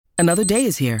Another day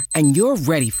is here, and you're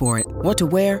ready for it. What to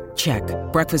wear? Check.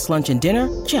 Breakfast, lunch, and dinner?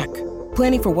 Check.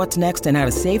 Planning for what's next and how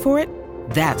to save for it?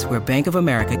 That's where Bank of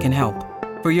America can help.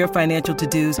 For your financial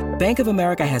to-dos, Bank of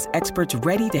America has experts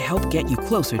ready to help get you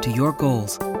closer to your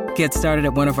goals. Get started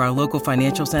at one of our local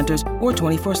financial centers or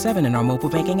 24/7 in our mobile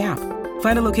banking app.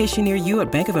 Find a location near you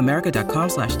at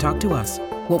bankofamerica.com/talktous.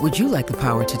 What would you like the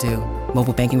power to do?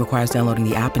 Mobile banking requires downloading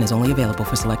the app and is only available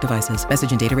for select devices.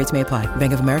 Message and data rates may apply.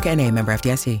 Bank of America N.A., member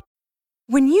FDIC.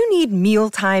 When you need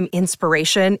mealtime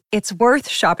inspiration, it's worth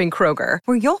shopping Kroger,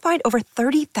 where you'll find over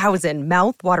 30,000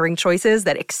 mouth-watering choices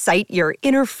that excite your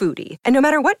inner foodie. And no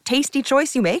matter what tasty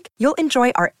choice you make, you'll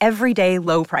enjoy our everyday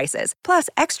low prices, plus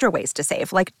extra ways to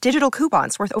save, like digital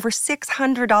coupons worth over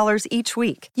 $600 each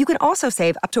week. You can also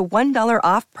save up to $1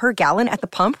 off per gallon at the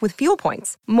pump with fuel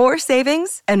points. More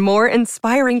savings and more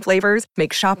inspiring flavors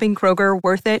make shopping Kroger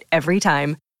worth it every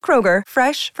time. Kroger,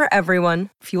 fresh for everyone.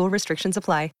 Fuel restrictions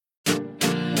apply.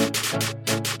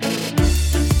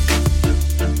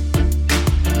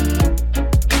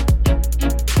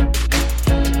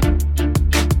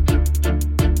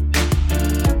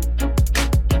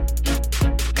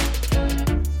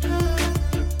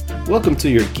 Welcome to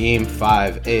your Game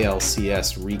 5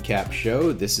 ALCS recap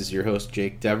show. This is your host,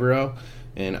 Jake Devereaux,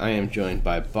 and I am joined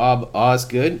by Bob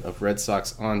Osgood of Red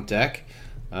Sox On Deck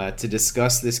to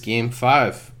discuss this Game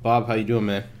 5. Bob, how you doing,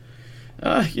 man?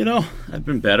 I've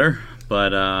been better,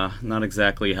 but not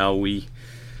exactly how we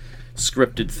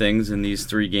scripted things in these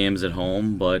 3 games at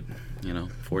home. But,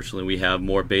 fortunately we have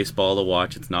more baseball to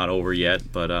watch. It's not over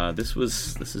yet, but this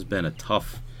has been a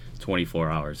tough 24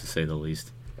 hours, to say the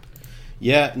least.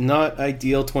 Yeah, not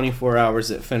ideal 24 hours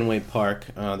at Fenway Park.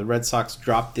 The Red Sox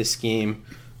dropped this game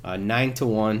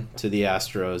 9-1 to the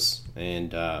Astros, and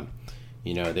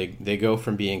they go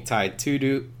from being tied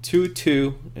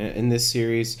 2-2 in this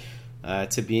series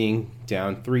to being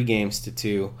down 3 games to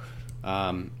 2.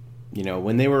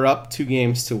 When they were up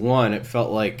 2-1, it felt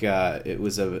like it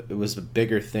was a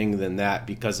bigger thing than that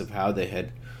because of how they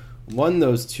had won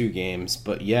those 2 games,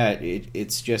 but yeah,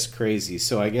 it's just crazy.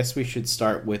 So I guess we should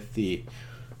start with the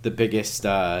biggest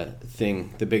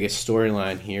thing, the biggest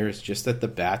storyline here is just that the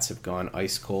bats have gone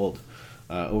ice cold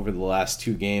over the last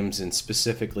 2 games, and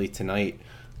specifically tonight.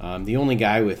 The only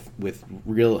guy with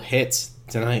real hits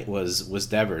tonight was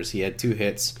Devers. He had 2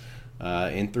 hits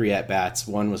in 3 at-bats.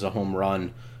 1 was a home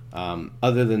run.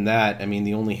 Other than that,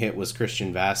 the only hit was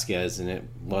Christian Vasquez, and it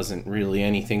wasn't really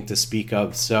anything to speak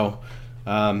of. So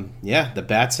the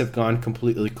bats have gone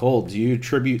completely cold. Do you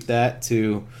attribute that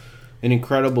to an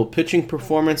incredible pitching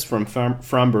performance from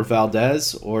Framber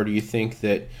Valdez, or do you think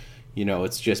that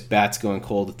it's just bats going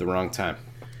cold at the wrong time?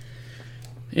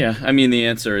 Yeah, the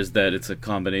answer is that it's a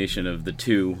combination of the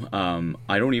two.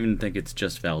 I don't even think it's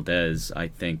just Valdez. I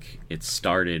think it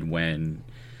started when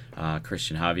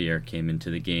Christian Javier came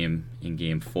into the game in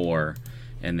Game 4,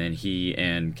 and then he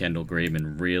and Kendall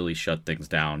Graveman really shut things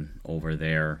down over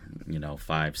their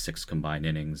 5-6 combined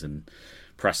innings, and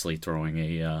Presley throwing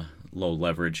a low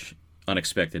leverage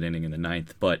unexpected inning in the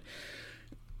 9th. But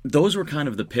those were kind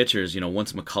of the pitchers,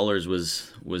 once McCullers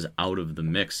was out of the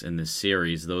mix in this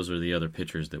series, those were the other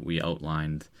pitchers that we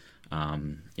outlined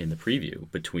in the preview,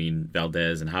 between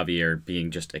Valdez and Javier being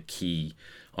just a key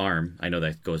arm. I know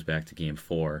that goes back to Game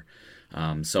 4.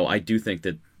 So I do think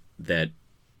that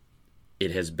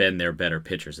it has been their better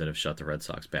pitchers that have shut the Red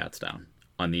Sox bats down.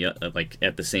 On the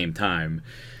at the same time,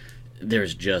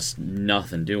 there's just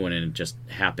nothing doing, and it just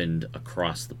happened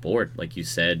across the board. Like you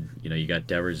said, you got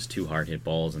Devers' 2 hard hit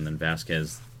balls, and then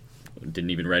Vasquez didn't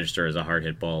even register as a hard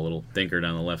hit ball, a little thinker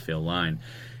down the left field line,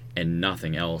 and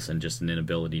nothing else, and just an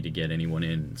inability to get anyone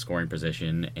in scoring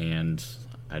position. And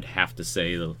I'd have to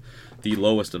say the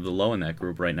lowest of the low in that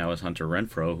group right now is Hunter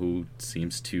Renfroe, who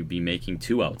seems to be making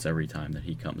 2 outs every time that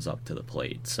he comes up to the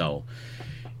plate. So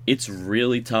it's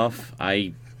really tough.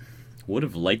 I would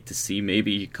have liked to see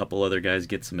maybe a couple other guys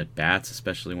get some at-bats,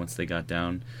 especially once they got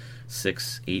down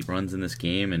 6-8 runs in this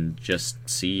game, and just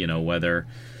see, whether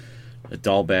a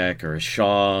Dahlbeck or a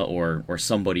Shaw or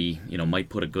somebody, might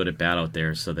put a good at-bat out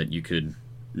there so that you could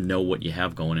know what you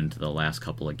have going into the last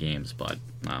couple of games. But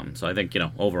so I think,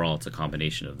 overall it's a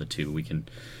combination of the two. We can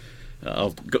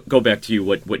I'll go back to you,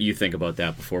 what you think about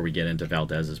that before we get into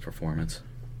Valdez's performance.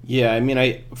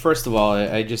 Yeah, first of all,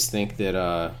 I just think that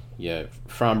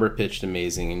Framber pitched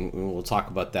amazing, and we'll talk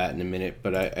about that in a minute.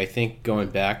 But I think going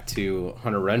back to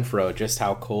Hunter Renfroe, just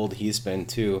how cold he's been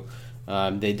too.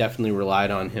 They definitely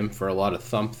relied on him for a lot of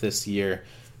thump this year.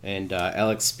 And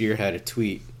Alex Spear had a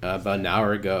tweet about an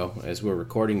hour ago as we're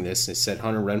recording this. It said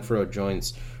Hunter Renfroe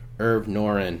joins Irv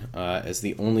Noren as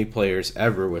the only players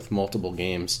ever with multiple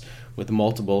games with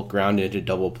multiple grounded to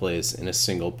double plays in a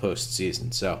single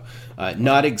postseason. So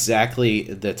not exactly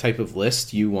the type of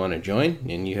list you want to join.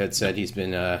 And you had said he's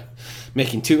been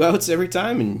making 2 outs every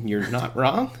time, and you're not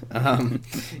wrong.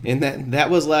 And that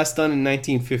was last done in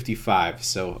 1955.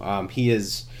 So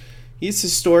he's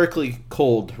historically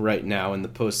cold right now in the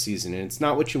postseason, and it's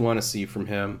not what you want to see from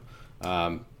him.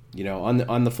 On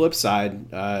the flip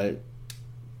side,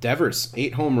 Devers,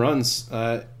 8 home runs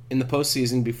in the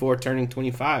postseason before turning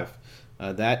 25.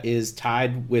 That is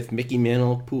tied with Mickey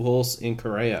Mantle, Pujols, and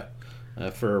Correa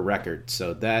for a record.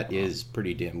 So that is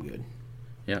pretty damn good.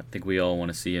 Yeah, I think we all want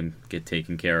to see him get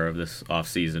taken care of this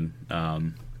offseason.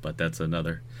 But that's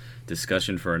another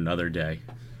discussion for another day.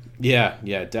 Yeah,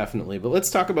 definitely. But let's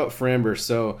talk about Framber.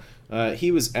 So he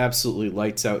was absolutely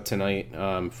lights out tonight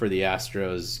for the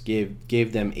Astros.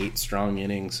 Gave them 8 strong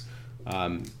innings.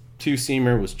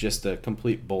 Two-seamer was just a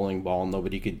complete bowling ball.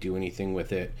 Nobody could do anything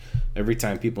with it. Every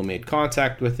time people made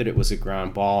contact with it, it was a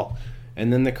ground ball.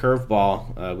 And then the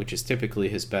curveball, which is typically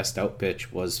his best out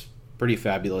pitch, was pretty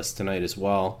fabulous tonight as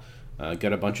well.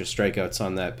 Got a bunch of strikeouts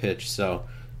on that pitch. So,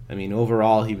 I mean,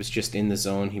 overall, he was just in the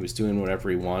zone. He was doing whatever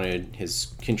he wanted.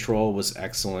 His control was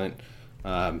excellent.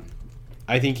 I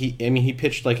think he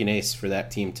pitched like an ace for that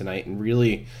team tonight. And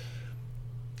really,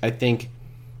 I think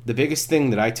the biggest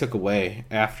thing that I took away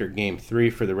after Game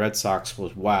 3 for the Red Sox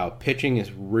was, wow, pitching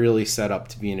is really set up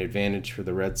to be an advantage for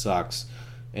the Red Sox.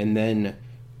 And then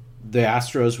the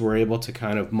Astros were able to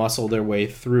kind of muscle their way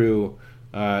through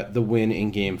the win in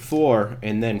Game 4.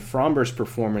 And then Framber's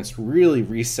performance really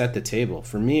reset the table.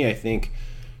 For me, I think,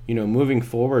 moving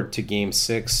forward to Game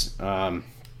 6, I'm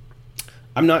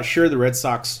not sure the Red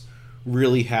Sox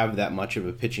really have that much of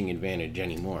a pitching advantage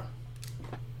anymore.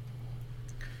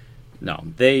 No,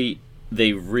 they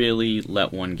really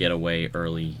let one get away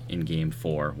early in Game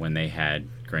 4 when they had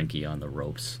Greinke on the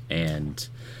ropes, and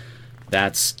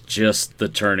that's just the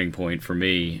turning point for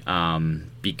me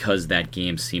because that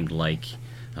game seemed like,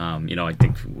 I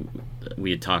think we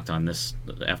had talked on this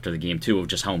after the Game 2 of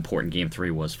just how important Game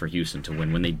 3 was for Houston to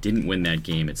win. When they didn't win that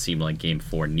game, it seemed like Game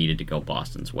 4 needed to go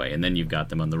Boston's way, and then you've got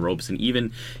them on the ropes, and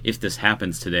even if this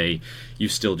happens today, you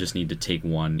still just need to take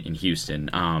one in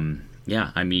Houston.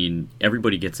 Yeah, I mean,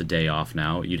 everybody gets a day off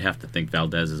now. You'd have to think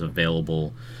Valdez is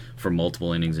available for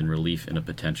multiple innings in relief in a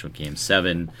potential Game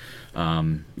 7.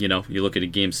 You look at a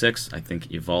Game 6, I think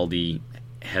Eovaldi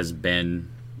has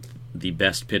been the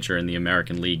best pitcher in the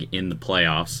American League in the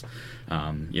playoffs.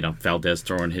 Valdez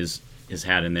throwing his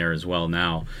hat in there as well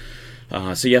now.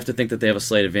 So you have to think that they have a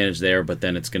slight advantage there, but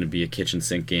then it's going to be a kitchen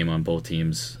sink game on both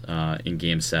teams in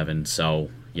Game 7.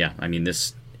 So, yeah, I mean,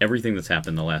 everything that's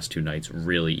happened the last 2 nights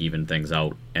really evened things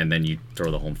out, and then you throw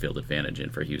the home field advantage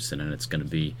in for Houston, and it's going to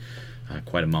be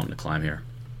quite a mountain to climb here.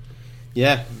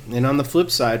 Yeah, and on the flip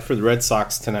side for the Red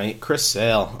Sox tonight, Chris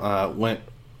Sale went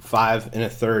 5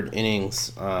 1/3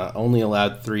 innings, only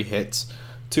allowed 3 hits,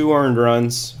 2 earned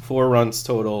runs, 4 runs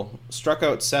total, struck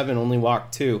out 7, only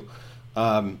walked 2.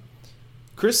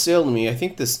 Chris Sale, to me, I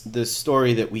think this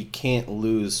story that we can't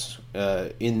lose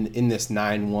in this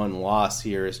 9-1 loss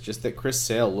here is just that Chris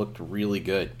Sale looked really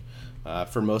good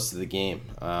for most of the game.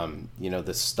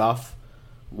 The stuff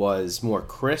was more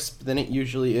crisp than it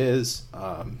usually is.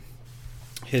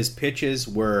 His pitches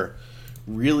were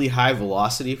really high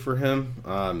velocity for him.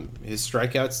 His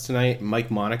strikeouts tonight,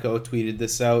 Mike Monaco tweeted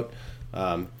this out,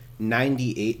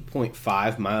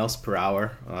 98.5 miles per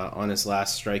hour on his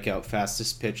last strikeout,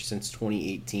 fastest pitch since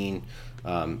 2018.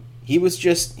 He was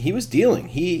dealing.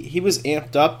 He was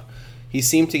amped up. He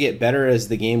seemed to get better as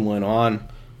the game went on.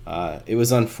 It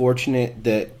was unfortunate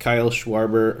that Kyle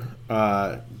Schwarber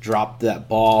dropped that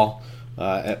ball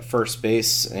at first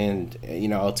base, and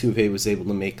Altuve was able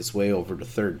to make his way over to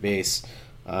third base.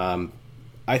 I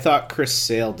thought Chris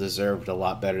Sale deserved a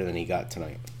lot better than he got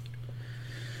tonight.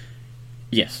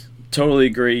 Yes, totally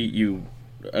agree.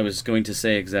 I was going to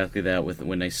say exactly that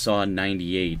when I saw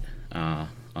 98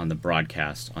 on the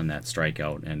broadcast on that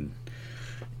strikeout, and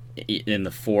in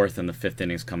the 4th and the 5th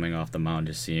innings coming off the mound,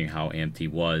 just seeing how amped he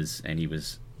was, and he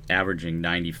was averaging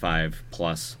 95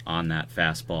 plus on that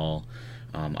fastball.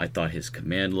 I thought his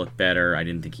command looked better. I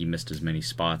didn't think he missed as many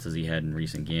spots as he had in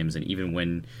recent games, and even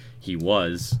when he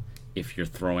was, if you're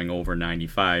throwing over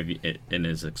 95 and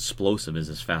as explosive as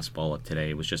his fastball looked today,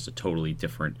 it was just a totally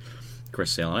different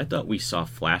Chris Sale. I thought we saw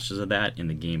flashes of that in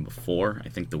the game before. I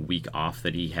think the week off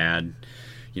that he had,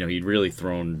 he'd really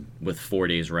thrown with 4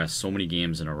 days rest so many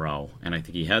games in a row, and I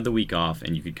think he had the week off,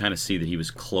 and you could kind of see that he was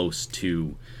close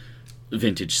to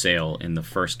vintage Sale in the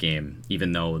first game,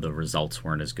 even though the results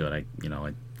weren't as good. I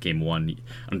game one.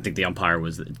 I don't think the umpire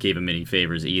gave him any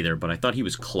favors either, but I thought he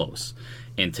was close.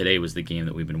 And today was the game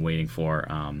that we've been waiting for,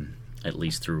 at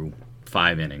least through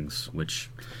 5 innings, which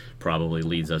probably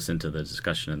leads us into the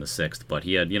discussion in the 6th. But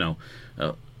he had,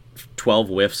 12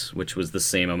 whiffs, which was the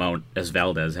same amount as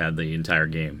Valdez had the entire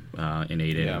game in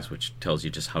 8 innings, which tells you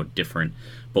just how different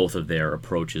both of their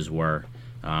approaches were,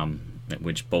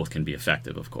 which both can be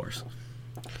effective, of course.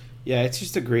 Yeah, it's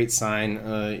just a great sign,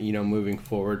 moving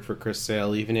forward for Chris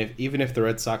Sale, even if the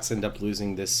Red Sox end up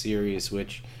losing this series,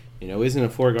 which, isn't a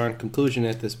foregone conclusion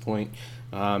at this point.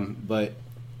 But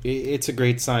it's a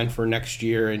great sign for next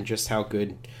year and just how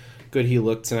good he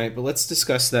looked tonight. But let's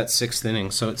discuss that 6th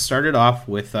inning. So it started off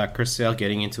with Chris Sale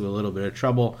getting into a little bit of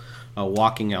trouble,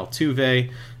 walking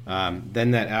Altuve.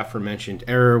 Then that aforementioned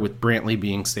error with Brantley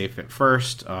being safe at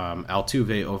first,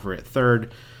 Altuve over at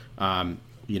third.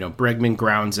 Bregman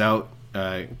grounds out.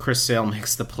 Chris Sale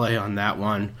makes the play on that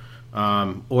one,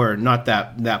 or not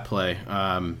that play.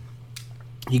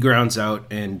 He grounds out,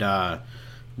 and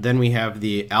then we have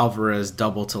the Alvarez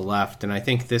double to left, and I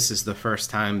think this is the first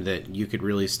time that you could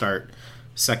really start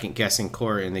second-guessing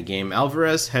Cora in the game.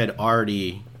 Alvarez had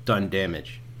already done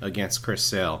damage against Chris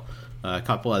Sale. A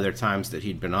couple other times that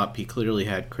he'd been up, he clearly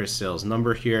had Chris Sale's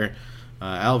number here.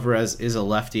 Alvarez is a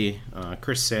lefty.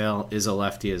 Chris Sale is a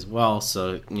lefty as well,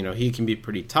 so he can be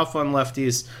pretty tough on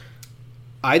lefties.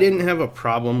 I didn't have a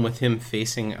problem with him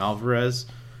facing Alvarez,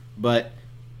 but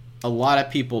a lot of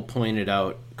people pointed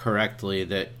out correctly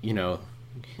that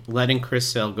letting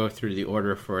Chris Sale go through the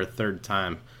order for a third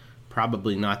time,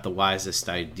 probably not the wisest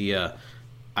idea.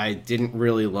 I didn't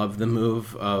really love the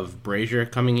move of Brazier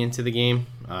coming into the game.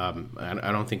 I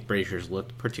don't think Brazier's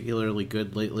looked particularly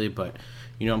good lately, but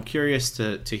I'm curious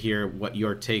to hear what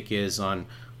your take is on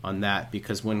that,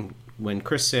 because when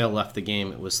Chris Sale left the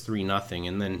game, it was 3-0,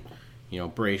 and then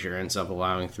Brazier ends up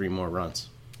allowing 3 more runs.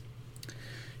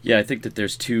 Yeah, I think that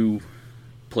there's 2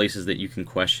 places that you can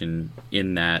question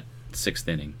in that 6th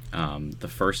inning. The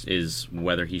first is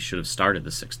whether he should have started the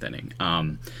 6th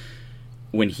inning.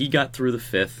 When he got through the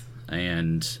 5th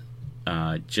and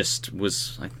just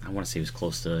was, I want to say he was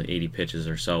close to 80 pitches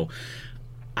or so,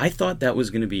 I thought that was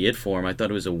going to be it for him. I thought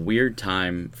it was a weird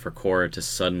time for Cora to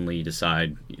suddenly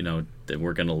decide, that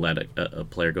we're going to let a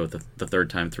player go the third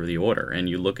time through the order. And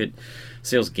you look at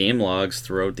Sale's game logs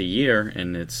throughout the year,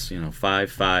 and it's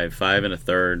 5, 5, 5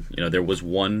 1/3. There was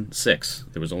 1 6.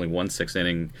 There was only 1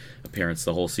 6-inning appearance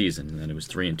the whole season, and then it was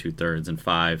 3 2/3 and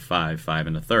 5, 5, 5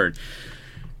 1/3.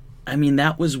 I mean,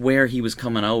 that was where he was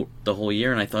coming out the whole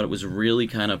year, and I thought it was really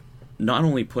kind of not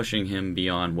only pushing him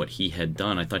beyond what he had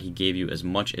done. I thought he gave you as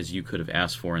much as you could have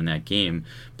asked for in that game,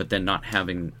 but then not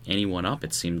having anyone up,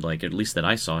 it seemed like, at least that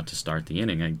I saw, to start the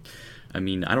inning. I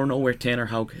mean, I don't know where Tanner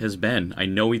Houck has been. I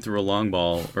know he threw a long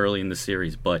ball early in the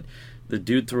series, but the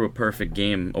dude threw a perfect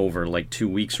game over like 2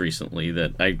 weeks recently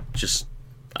that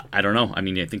I don't know. I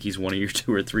mean, I think he's one of your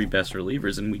 2 or 3 best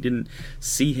relievers, and we didn't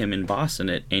see him in Boston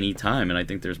at any time. And I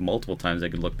think there's multiple times I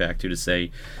could look back to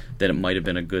say that it might have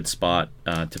been a good spot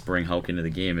to bring Houck into the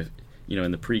game. If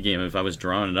in the pregame, if I was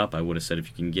drawing it up, I would have said if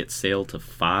you can get Sale to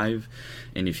 5,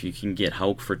 and if you can get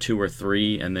Houck for 2 or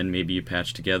 3, and then maybe you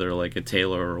patch together like a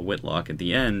Taylor or a Whitlock at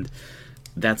the end,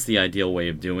 that's the ideal way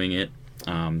of doing it.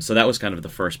 So that was kind of the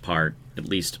first part, at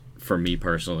least for me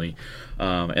personally.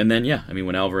 And then,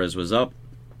 when Alvarez was up,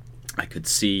 I could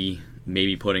see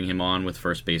maybe putting him on with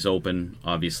first base open.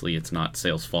 Obviously, it's not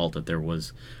Sale's fault that there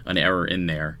was an error in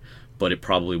there, but it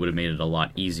probably would have made it a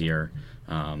lot easier,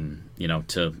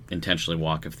 to intentionally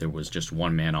walk if there was just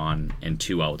 1 man on and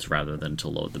 2 outs rather than to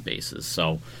load the bases.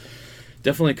 So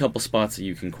definitely a couple spots that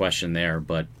you can question there,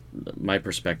 but my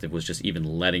perspective was just even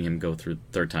letting him go through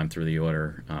third time through the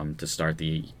order to start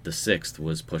the 6th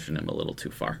was pushing him a little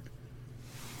too far.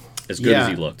 As good as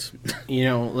he looked.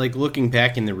 Looking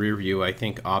back in the rear view, I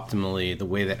think optimally the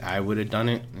way that I would have done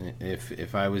it,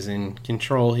 if I was in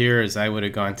control here, is I would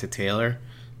have gone to Taylor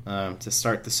to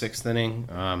start the 6th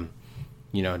inning.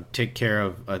 Take care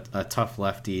of a tough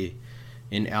lefty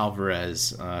in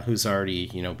Alvarez, who's already,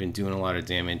 been doing a lot of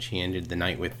damage. He ended the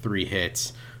night with 3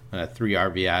 hits, 3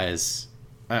 RBIs.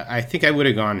 I think I would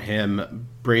have gone him.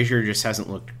 Brazier just hasn't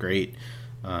looked great.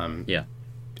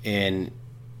 And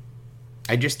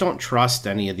I just don't trust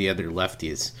any of the other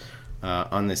lefties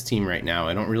on this team right now.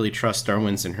 I don't really trust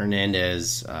Darwinzon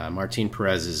Hernandez. Martin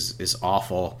Perez is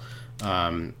awful.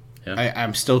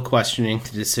 I'm still questioning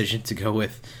the decision to go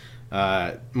with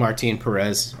Martin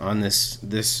Perez on this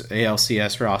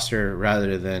ALCS roster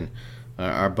rather than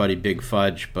our buddy Big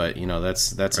Fudge. But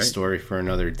that's right. A story for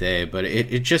another day. But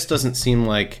it just doesn't seem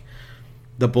like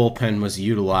the bullpen was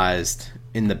utilized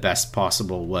in the best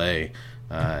possible way.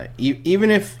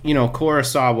 Even if, Cora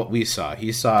saw what we saw,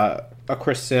 he saw a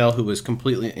Chris Sale who was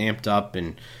completely amped up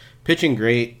and pitching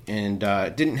great and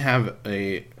didn't have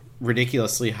a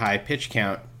ridiculously high pitch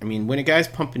count. I mean, when a guy's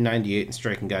pumping 98 and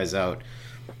striking guys out,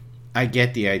 I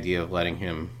get the idea of letting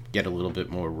him get a little bit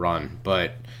more run,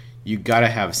 but you got to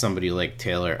have somebody like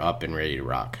Taylor up and ready to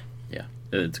rock. Yeah,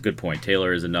 it's a good point.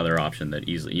 Taylor is another option that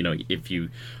easily, if you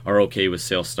are okay with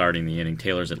Sale starting the inning,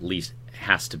 Taylor's at least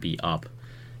has to be up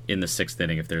in the 6th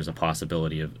inning if there's a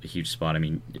possibility of a huge spot. I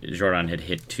mean, Jordan had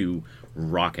hit 2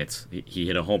 rockets. He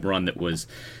hit a home run that was...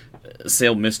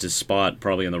 Sale missed his spot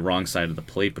probably on the wrong side of the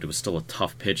plate, but it was still a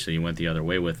tough pitch that he went the other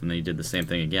way with, and then he did the same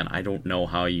thing again. I don't know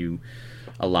how you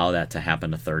allow that to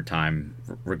happen a third time,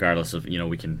 regardless of,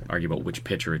 we can argue about which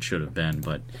pitcher it should have been,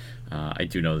 but I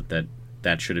do know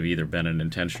that should have either been an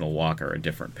intentional walk or a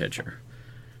different pitcher.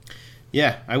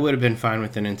 Yeah, I would have been fine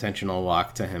with an intentional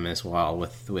walk to him as well,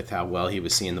 with how well he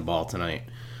was seeing the ball tonight.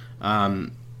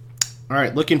 All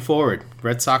right, looking forward,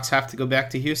 Red Sox have to go back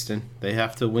to Houston. They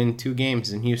have to win 2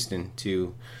 games in Houston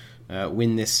to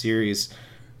win this series.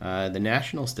 The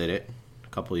Nationals did it a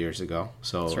couple years ago,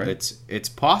 so That's right. It's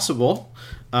possible.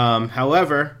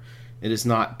 However, it is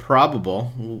not probable.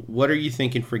 What are you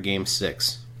thinking for Game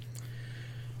 6?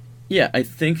 Yeah, I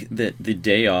think that the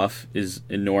day off is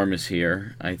enormous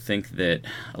here. I think that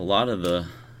a lot of the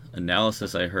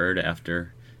analysis I heard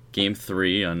after Game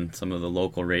 3 on some of the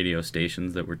local radio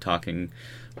stations that were talking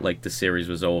like the series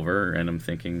was over, and I'm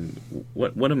thinking,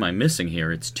 what am I missing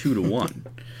here? It's 2-1,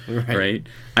 right?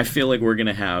 I feel like we're going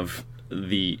to have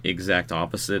the exact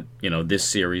opposite. This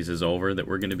series is over that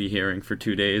we're going to be hearing for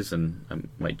 2 days, and I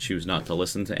might choose not to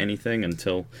listen to anything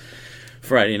until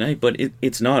Friday night, but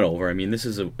it's not over. I mean, this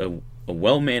is a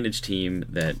well-managed team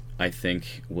that I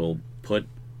think will put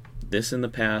this in the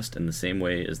past in the same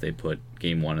way as they put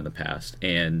Game 1 in the past.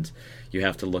 And you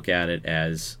have to look at it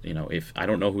as, if I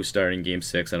don't know who's starting Game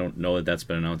 6, I don't know that that's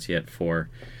been announced yet for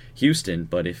Houston,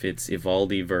 but if it's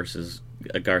Eovaldi versus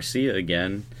Garcia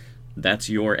again, that's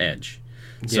your edge.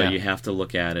 So you have to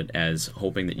look at it as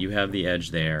hoping that you have the edge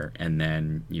there, and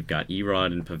then you've got Erod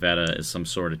and Pivetta as some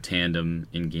sort of tandem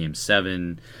in Game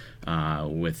 7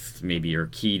 with maybe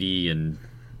Urquidy and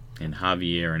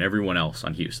Javier and everyone else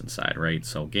on Houston's side, right?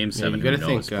 So Game 7, you got to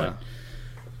who knows?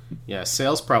 Think,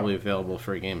 Sale's probably available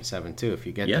for Game 7 too if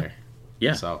you get there.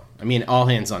 Yeah. So, I mean, all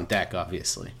hands on deck,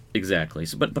 obviously. Exactly.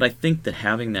 So, but I think that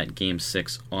having that Game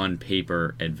 6 on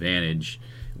paper advantage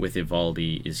with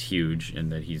Eovaldi is huge,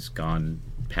 and that he's gone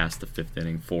past the 5th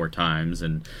inning 4 times,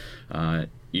 and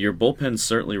your bullpen's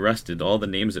certainly rested. All the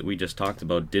names that we just talked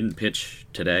about didn't pitch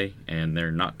today, and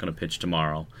they're not going to pitch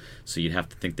tomorrow. So you'd have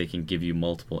to think they can give you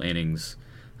multiple innings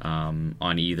on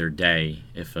either day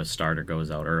if a starter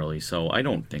goes out early. So I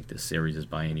don't think this series is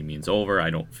by any means over. I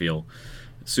don't feel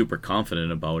super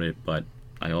confident about it, but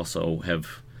I also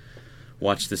have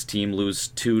watched this team lose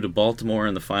 2 to Baltimore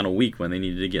in the final week when they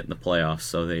needed to get in the playoffs.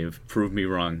 So they've proved me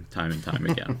wrong time and time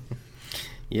again.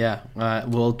 Yeah,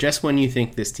 well, just when you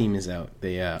think this team is out,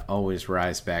 they always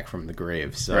rise back from the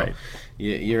grave. So Right.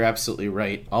 You're absolutely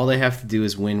right. All they have to do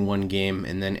is win 1 game,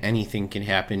 and then anything can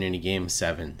happen in a Game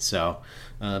 7. So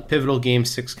pivotal Game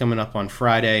 6 coming up on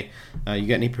Friday. You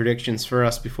got any predictions for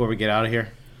us before we get out of here?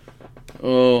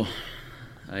 Oh,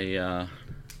 I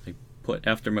put,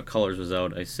 after McCullers was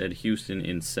out, I said Houston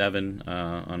in 7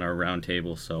 on our round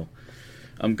table. So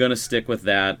I'm going to stick with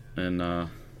that, and I'm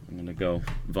going to go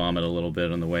vomit a little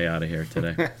bit on the way out of here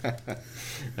today.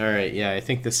 All right, I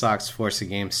think the Sox force a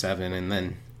Game 7, and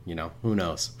then, who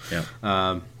knows?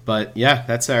 Yeah. But, yeah,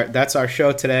 that's our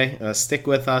show today. Stick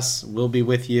with us. We'll be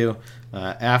with you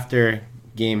after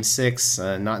Game 6.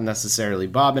 Not necessarily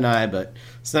Bob and I, but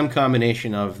some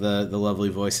combination of the lovely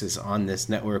voices on this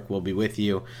network will be with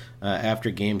you after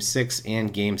Game 6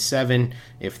 and Game 7,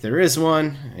 if there is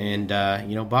one. And,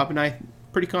 Bob and I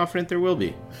pretty confident there will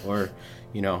be, or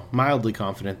mildly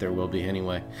confident there will be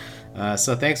anyway.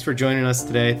 So thanks for joining us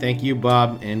today. Thank you,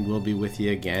 Bob, and we'll be with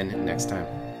you again next time.